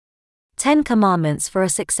10 Commandments for a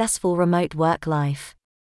Successful Remote Work Life.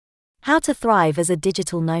 How to thrive as a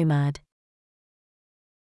digital nomad.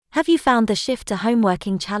 Have you found the shift to home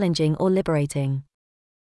working challenging or liberating?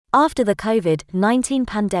 After the COVID-19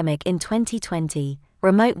 pandemic in 2020,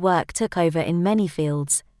 remote work took over in many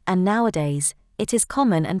fields, and nowadays, it is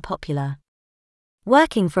common and popular.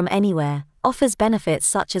 Working from anywhere offers benefits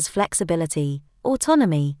such as flexibility,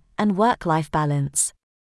 autonomy, and work-life balance.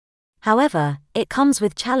 However, it comes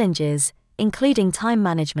with challenges, including time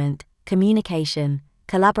management, communication,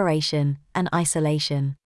 collaboration, and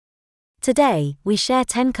isolation. Today, we share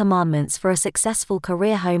 10 commandments for a successful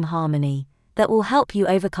career-home harmony that will help you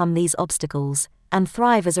overcome these obstacles and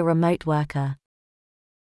thrive as a remote worker.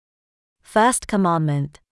 First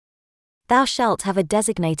commandment: Thou shalt have a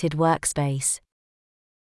designated workspace.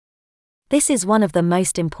 This is one of the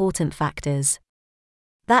most important factors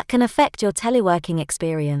that can affect your teleworking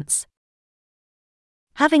experience.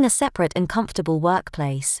 Having a separate and comfortable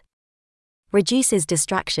workplace reduces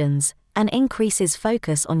distractions and increases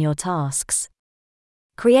focus on your tasks.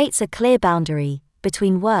 Creates a clear boundary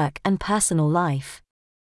between work and personal life.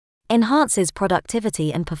 Enhances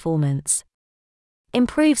productivity and performance.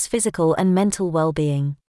 Improves physical and mental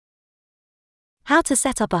well-being. How to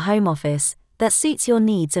set up a home office that suits your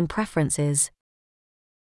needs and preferences.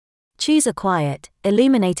 Choose a quiet,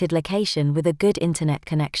 illuminated location with a good internet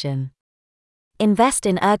connection. Invest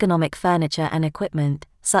in ergonomic furniture and equipment,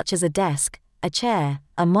 such as a desk, a chair,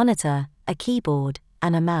 a monitor, a keyboard,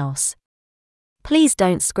 and a mouse. Please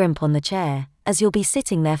don't scrimp on the chair, as you'll be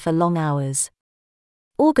sitting there for long hours.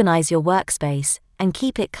 Organize your workspace and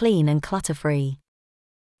keep it clean and clutter-free.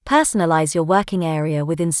 Personalize your working area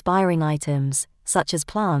with inspiring items, such as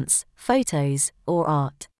plants, photos, or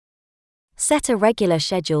art. Set a regular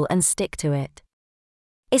schedule and stick to it.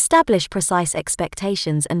 Establish precise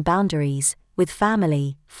expectations and boundaries with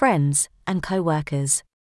family, friends, and co-workers.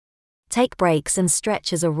 Take breaks and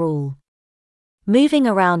stretch as a rule. Moving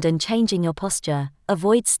around and changing your posture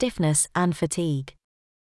avoids stiffness and fatigue.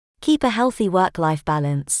 Keep a healthy work-life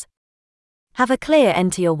balance. Have a clear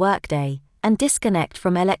end to your workday and disconnect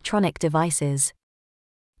from electronic devices.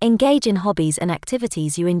 Engage in hobbies and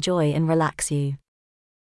activities you enjoy and relax you.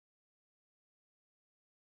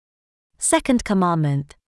 Second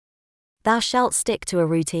commandment: Thou shalt stick to a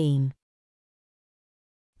routine.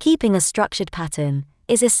 Keeping a structured pattern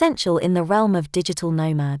is essential in the realm of digital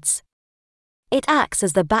nomads. It acts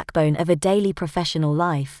as the backbone of a daily professional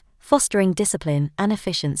life, fostering discipline and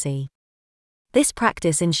efficiency. This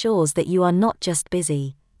practice ensures that you are not just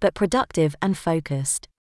busy, but productive and focused.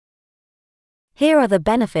 Here are the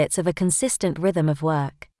benefits of a consistent rhythm of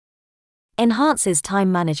work. Enhances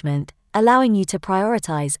time management, allowing you to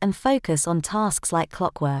prioritize and focus on tasks like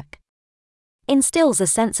clockwork. Instills a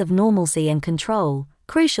sense of normalcy and control,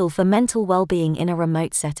 crucial for mental well-being in a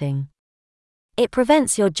remote setting. It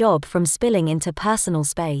prevents your job from spilling into personal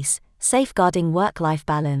space, safeguarding work-life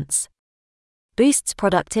balance. Boosts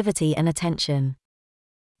productivity and attention.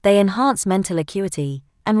 They enhance mental acuity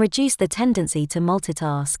and reduce the tendency to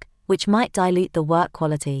multitask, which might dilute the work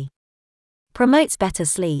quality. Promotes better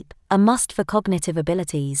sleep, a must for cognitive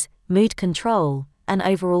abilities, mood control, and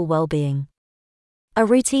overall well-being. A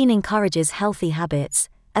routine encourages healthy habits,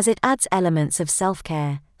 as it adds elements of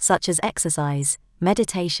self-care, such as exercise,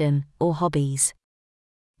 meditation, or hobbies.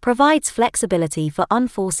 Provides flexibility for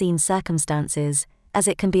unforeseen circumstances, as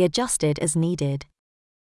it can be adjusted as needed.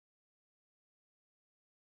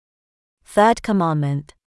 Third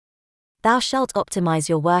commandment: Thou shalt optimize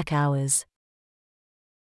your work hours.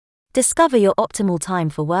 Discover your optimal time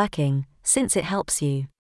for working, since it helps you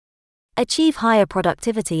achieve higher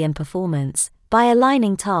productivity and performance by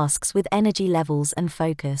aligning tasks with energy levels and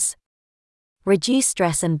focus. Reduce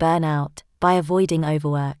stress and burnout by avoiding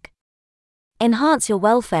overwork. Enhance your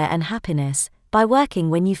welfare and happiness by working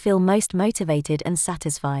when you feel most motivated and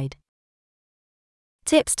satisfied.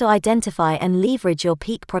 Tips to identify and leverage your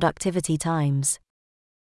peak productivity times.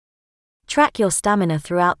 Track your stamina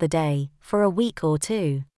throughout the day, for a week or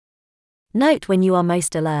two. Note when you are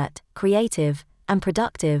most alert, creative, and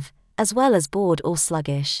productive, as well as bored or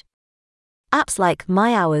sluggish. Apps like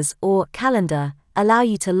My Hours or Calendar allow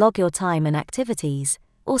you to log your time and activities,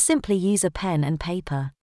 or simply use a pen and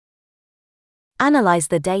paper. Analyze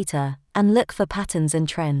the data and look for patterns and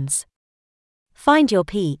trends. Find your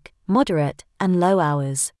peak, moderate, and low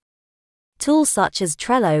hours. Tools such as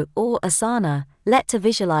Trello or Asana let to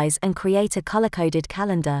visualize and create a color-coded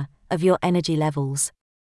calendar of your energy levels.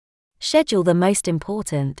 Schedule the most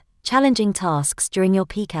important, challenging tasks during your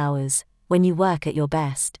peak hours, when you work at your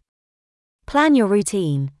best. Plan your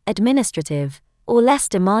routine, administrative, or less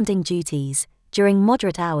demanding duties during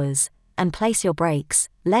moderate hours, and place your breaks,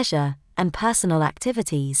 leisure, and personal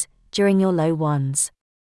activities during your low ones.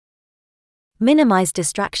 Minimize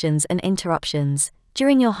distractions and interruptions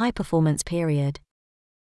during your high-performance period.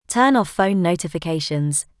 Turn off phone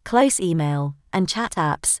notifications, close email and chat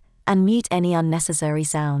apps, and mute any unnecessary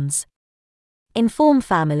sounds. Inform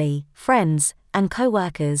family, friends, and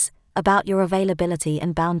co-workers about your availability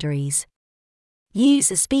and boundaries.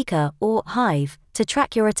 Use a speaker or Hive to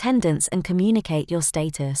track your attendance and communicate your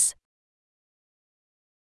status.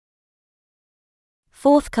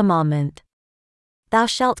 Fourth commandment: Thou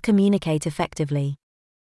shalt communicate effectively.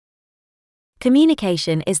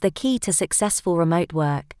 Communication is the key to successful remote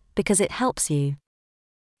work because it helps you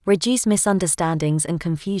reduce misunderstandings and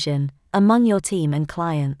confusion among your team and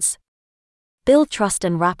clients, build trust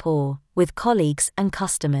and rapport with colleagues and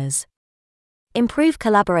customers, improve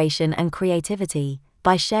collaboration and creativity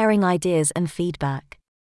by sharing ideas and feedback,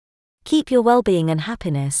 keep your well-being and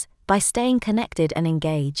happiness by staying connected and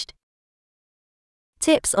engaged.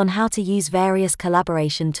 Tips on how to use various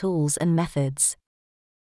collaboration tools and methods.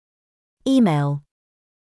 Email.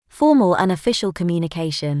 Formal and official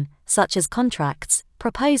communication, such as contracts,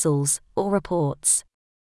 proposals, or reports.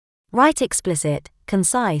 Write explicit,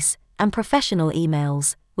 concise, and professional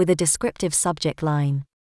emails with a descriptive subject line.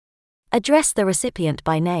 Address the recipient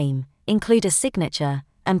by name, include a signature,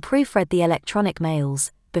 and proofread the electronic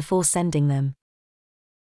mails before sending them.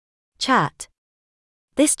 Chat.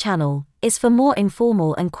 This channel is for more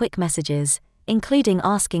informal and quick messages, including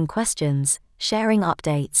asking questions, sharing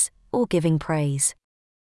updates, or giving praise.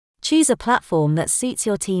 Choose a platform that suits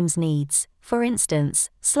your team's needs, for instance,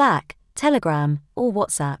 Slack, Telegram, or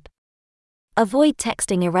WhatsApp. Avoid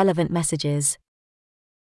texting irrelevant messages.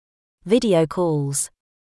 Video calls.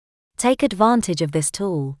 Take advantage of this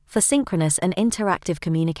tool for synchronous and interactive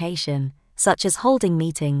communication, such as holding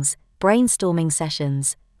meetings, brainstorming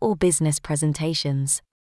sessions, or business presentations.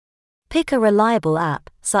 Pick a reliable app,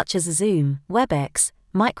 such as Zoom, WebEx,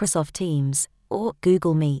 Microsoft Teams, or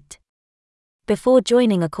Google Meet. Before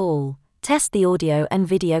joining a call, test the audio and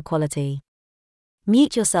video quality.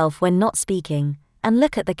 Mute yourself when not speaking, and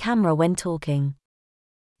look at the camera when talking.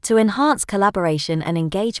 To enhance collaboration and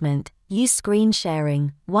engagement, use screen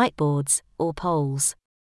sharing, whiteboards, or polls.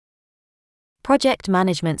 Project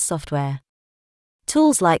management software.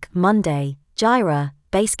 Tools like Monday, Jira,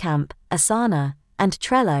 Basecamp, Asana, and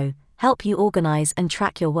Trello help you organize and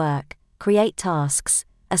track your work, create tasks,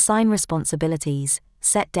 assign responsibilities,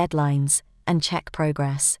 set deadlines, and check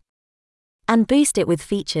progress. And boost it with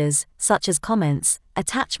features such as comments,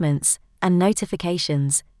 attachments, and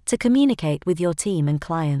notifications to communicate with your team and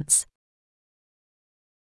clients.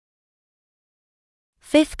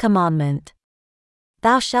 Fifth commandment: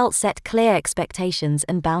 Thou shalt set clear expectations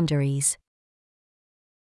and boundaries.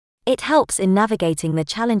 It helps in navigating the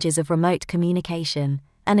challenges of remote communication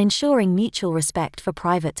and ensuring mutual respect for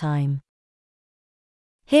private time.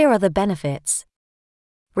 Here are the benefits.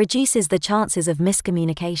 Reduces the chances of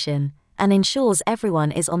miscommunication and ensures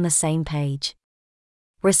everyone is on the same page.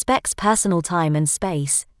 Respects personal time and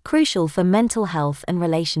space, crucial for mental health and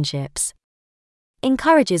relationships.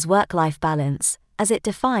 Encourages work-life balance, as it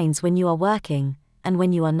defines when you are working and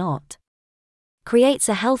when you are not. Creates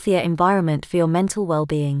a healthier environment for your mental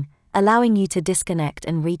well-being, allowing you to disconnect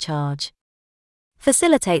and recharge.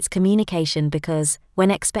 Facilitates communication because,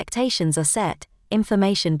 when expectations are set,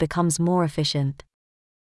 information becomes more efficient.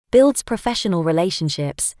 Builds professional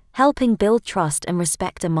relationships, helping build trust and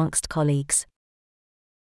respect amongst colleagues.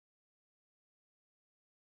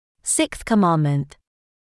 Sixth commandment: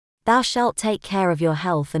 Thou shalt take care of your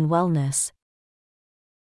health and wellness.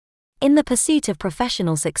 In the pursuit of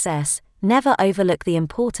professional success, never overlook the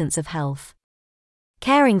importance of health.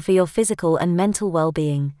 Caring for your physical and mental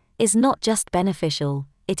well-being is not just beneficial,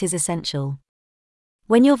 it is essential.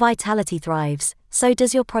 When your vitality thrives, so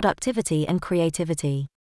does your productivity and creativity.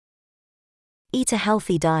 Eat a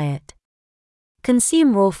healthy diet.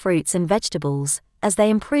 Consume raw fruits and vegetables, as they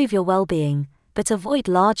improve your well-being, but avoid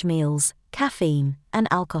large meals, caffeine, and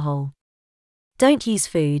alcohol. Don't use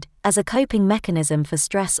food as a coping mechanism for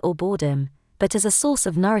stress or boredom, but as a source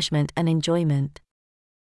of nourishment and enjoyment.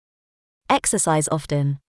 Exercise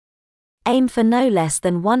often. Aim for no less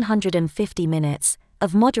than 150 minutes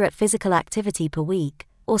of moderate physical activity per week,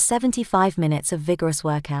 or 75 minutes of vigorous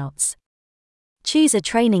workouts. Choose a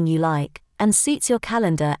training you like and suits your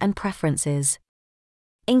calendar and preferences.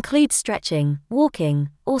 Include stretching, walking,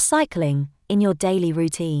 or cycling in your daily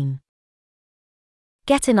routine.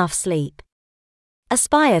 Get enough sleep.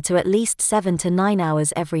 Aspire to at least 7 to 9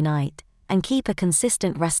 hours every night, and keep a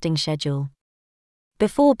consistent resting schedule.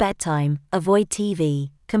 Before bedtime, avoid TV,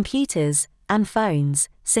 computers, and phones,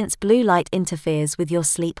 since blue light interferes with your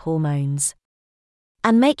sleep hormones.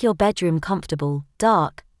 And make your bedroom comfortable,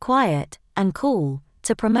 dark, quiet, and cool,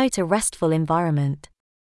 to promote a restful environment.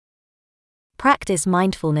 Practice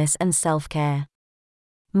mindfulness and self-care.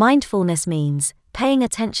 Mindfulness means paying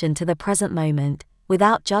attention to the present moment,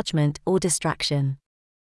 without judgment or distraction.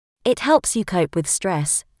 It helps you cope with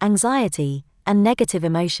stress, anxiety, and negative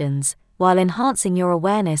emotions, while enhancing your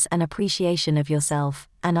awareness and appreciation of yourself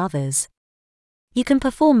and others. You can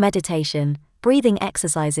perform meditation, breathing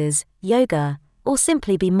exercises, yoga, or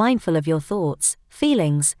simply be mindful of your thoughts,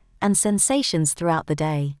 feelings, and sensations throughout the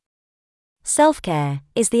day. Self-care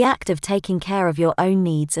is the act of taking care of your own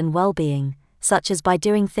needs and well-being, such as by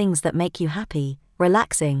doing things that make you happy,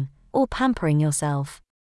 relaxing, or pampering yourself.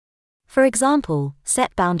 For example,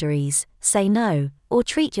 set boundaries, say no, or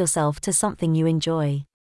treat yourself to something you enjoy.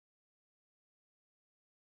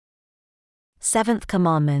 7th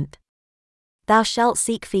Commandment. Thou shalt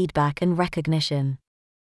seek feedback and recognition.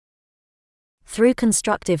 Through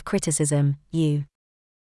constructive criticism, you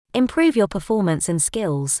improve your performance and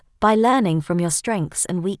skills by learning from your strengths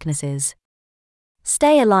and weaknesses.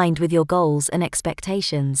 Stay aligned with your goals and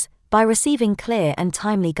expectations by receiving clear and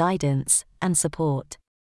timely guidance and support.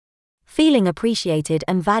 Feeling appreciated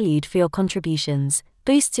and valued for your contributions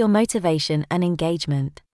boosts your motivation and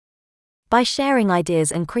engagement. By sharing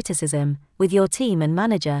ideas and criticism with your team and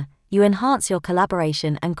manager, you enhance your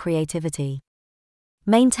collaboration and creativity.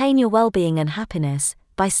 Maintain your well-being and happiness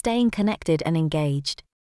by staying connected and engaged.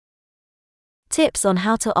 Tips on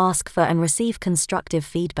how to ask for and receive constructive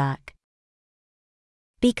feedback.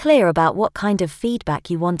 Be clear about what kind of feedback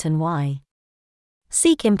you want and why.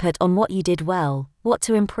 Seek input on what you did well, what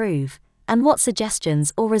to improve, and what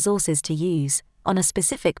suggestions or resources to use on a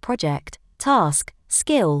specific project, task,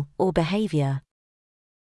 skill, or behavior.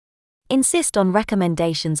 Insist on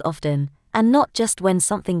recommendations often, and not just when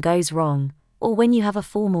something goes wrong, or when you have a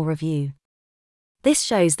formal review. This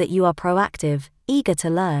shows that you are proactive, eager to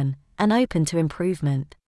learn, and open to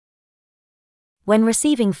improvement. When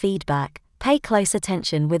receiving feedback, pay close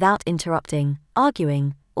attention without interrupting,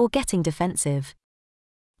 arguing, or getting defensive.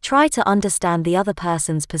 Try to understand the other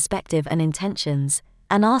person's perspective and intentions,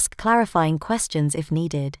 and ask clarifying questions if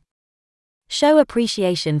needed. Show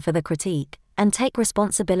appreciation for the critique, and take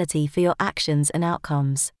responsibility for your actions and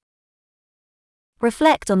outcomes.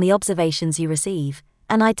 Reflect on the observations you receive,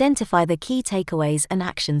 and identify the key takeaways and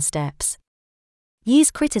action steps.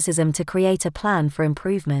 Use criticism to create a plan for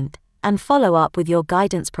improvement, and follow up with your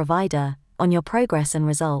guidance provider on your progress and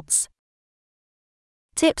results.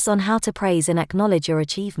 Tips on how to praise and acknowledge your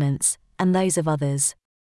achievements and those of others.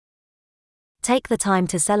 Take the time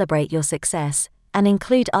to celebrate your success and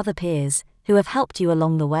include other peers who have helped you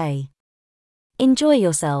along the way. Enjoy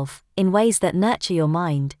yourself in ways that nurture your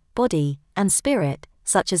mind, body, and spirit,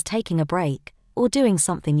 such as taking a break or doing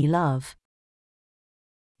something you love.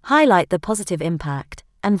 Highlight the positive impact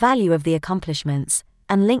and value of the accomplishments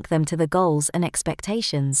and link them to the goals and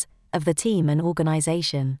expectations of the team and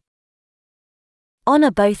organization. Honor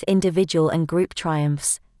both individual and group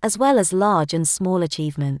triumphs, as well as large and small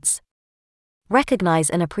achievements. Recognize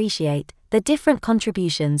and appreciate the different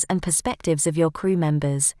contributions and perspectives of your crew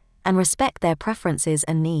members, and respect their preferences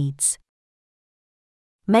and needs.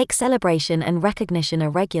 Make celebration and recognition a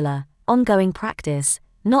regular, ongoing practice,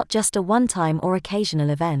 not just a one-time or occasional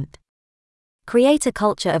event. Create a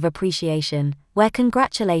culture of appreciation, where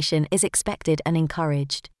congratulation is expected and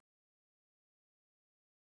encouraged.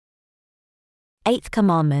 8th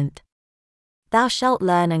Commandment. Thou shalt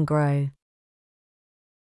learn and grow.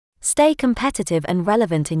 Stay competitive and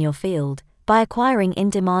relevant in your field by acquiring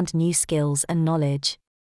in-demand new skills and knowledge.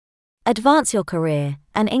 Advance your career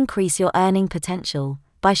and increase your earning potential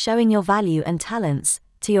by showing your value and talents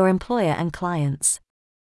to your employer and clients.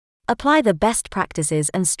 Apply the best practices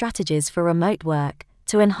and strategies for remote work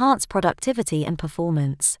to enhance productivity and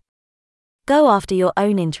performance. Go after your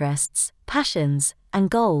own interests, passions, and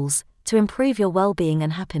goals to improve your well-being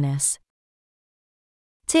and happiness.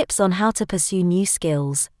 Tips on how to pursue new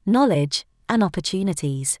skills, knowledge, and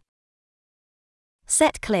opportunities.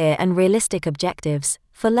 Set clear and realistic objectives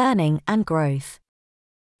for learning and growth.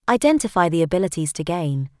 Identify the abilities to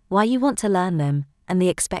gain, why you want to learn them, and the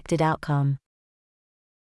expected outcome.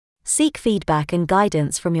 Seek feedback and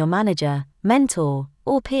guidance from your manager, mentor,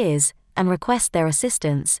 or peers, and request their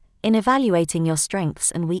assistance in evaluating your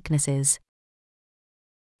strengths and weaknesses.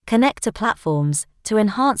 Connect to platforms to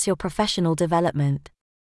enhance your professional development.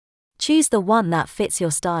 Choose the one that fits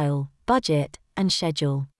your style, budget, and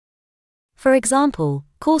schedule. For example,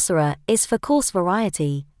 Coursera is for course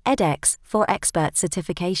variety, edX for expert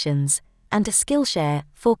certifications, and a Skillshare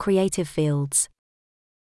for creative fields.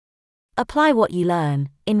 Apply what you learn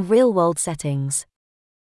in real-world settings.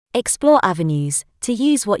 Explore avenues to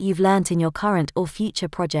use what you've learnt in your current or future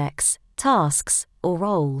projects, tasks, or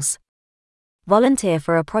roles. Volunteer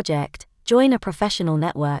for a project, join a professional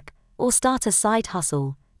network, or start a side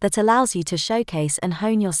hustle that allows you to showcase and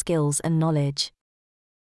hone your skills and knowledge.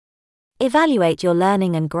 Evaluate your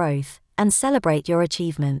learning and growth, and celebrate your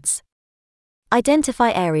achievements.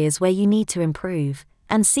 Identify areas where you need to improve,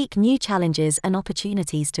 and seek new challenges and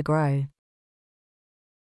opportunities to grow.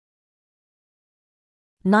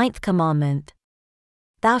 9th Commandment.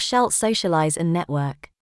 Thou shalt socialize and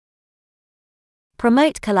network.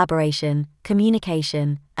 Promote collaboration,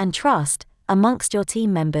 communication, and trust amongst your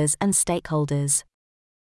team members and stakeholders.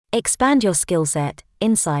 Expand your skill set,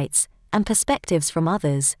 insights, and perspectives from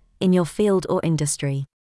others in your field or industry.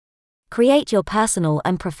 Create your personal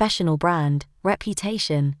and professional brand,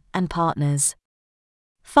 reputation, and partners.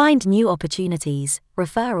 Find new opportunities,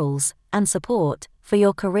 referrals, and support for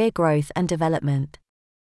your career growth and development.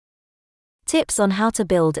 Tips on how to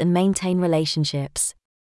build and maintain relationships.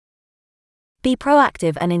 Be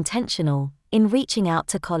proactive and intentional in reaching out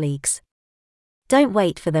to colleagues. Don't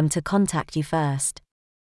wait for them to contact you first.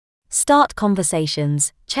 Start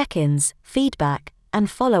conversations, check-ins, feedback, and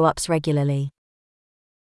follow-ups regularly.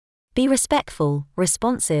 Be respectful,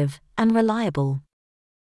 responsive, and reliable.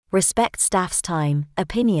 Respect staff's time,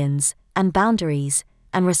 opinions, and boundaries,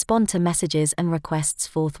 and respond to messages and requests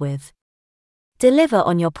forthwith. Deliver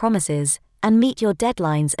on your promises, and meet your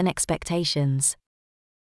deadlines and expectations.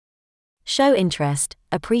 Show interest,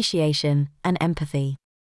 appreciation, and empathy.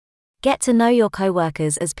 Get to know your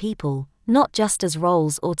coworkers as people, not just as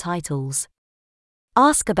roles or titles.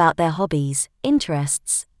 Ask about their hobbies,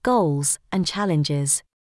 interests, goals, and challenges.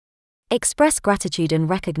 Express gratitude and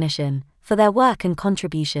recognition for their work and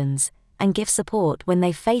contributions, and give support when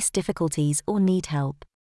they face difficulties or need help.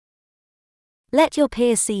 Let your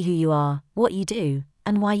peers see who you are, what you do,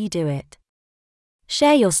 and why you do it.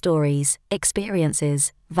 Share your stories,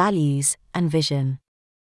 experiences, values, and vision.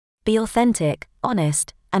 Be authentic,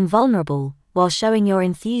 honest, and vulnerable while showing your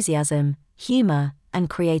enthusiasm, humor, and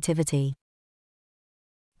creativity.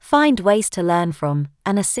 Find ways to learn from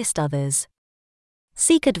and assist others.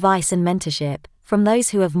 Seek advice and mentorship from those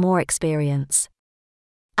who have more experience.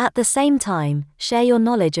 At the same time, share your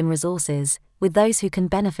knowledge and resources with those who can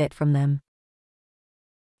benefit from them.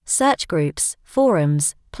 Search groups,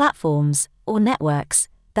 forums, platforms, or networks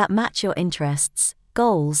that match your interests,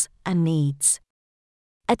 goals, and needs.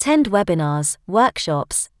 Attend webinars,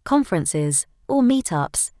 workshops, conferences, or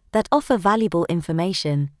meetups that offer valuable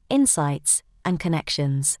information, insights, and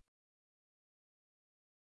connections.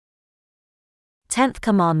 10th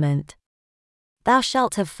Commandment. Thou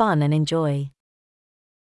shalt have fun and enjoy.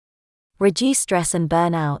 Reduce stress and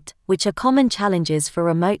burnout, which are common challenges for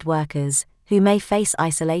remote workers who may face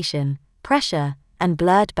isolation, pressure, and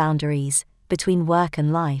blurred boundaries between work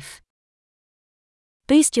and life.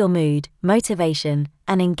 Boost your mood, motivation,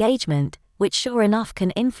 and engagement, which sure enough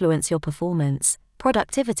can influence your performance,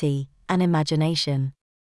 productivity, and imagination.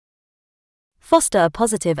 Foster a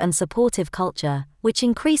positive and supportive culture, which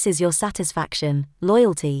increases your satisfaction,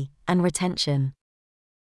 loyalty, and retention.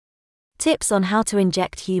 Tips on how to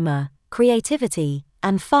inject humor, creativity,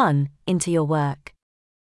 and fun into your work.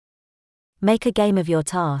 Make a game of your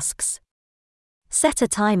tasks. Set a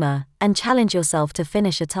timer and challenge yourself to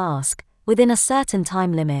finish a task within a certain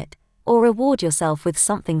time limit, or reward yourself with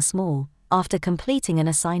something small after completing an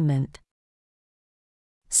assignment.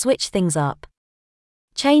 Switch things up.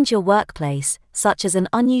 Change your workplace, such as an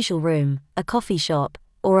unusual room, a coffee shop,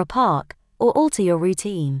 or a park, or alter your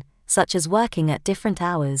routine, such as working at different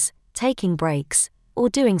hours, taking breaks, or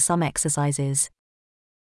doing some exercises.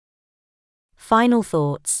 Final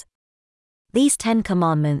thoughts. These 10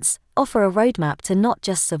 commandments offer a roadmap to not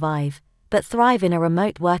just survive, but thrive in a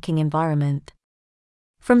remote working environment.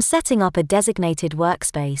 From setting up a designated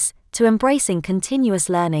workspace to embracing continuous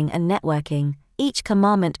learning and networking, each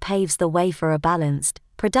commandment paves the way for a balanced,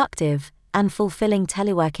 productive, and fulfilling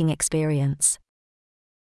teleworking experience.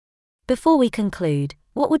 Before we conclude,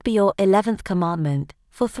 what would be your 11th commandment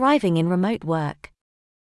for thriving in remote work?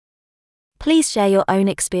 Please share your own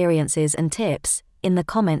experiences and tips in the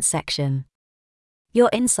comments section. Your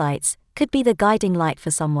insights could be the guiding light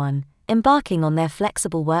for someone embarking on their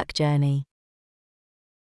flexible work journey.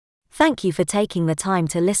 Thank you for taking the time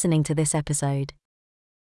to listening to this episode.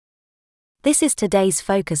 This is today's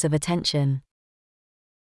focus of attention.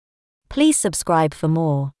 Please subscribe for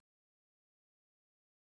more.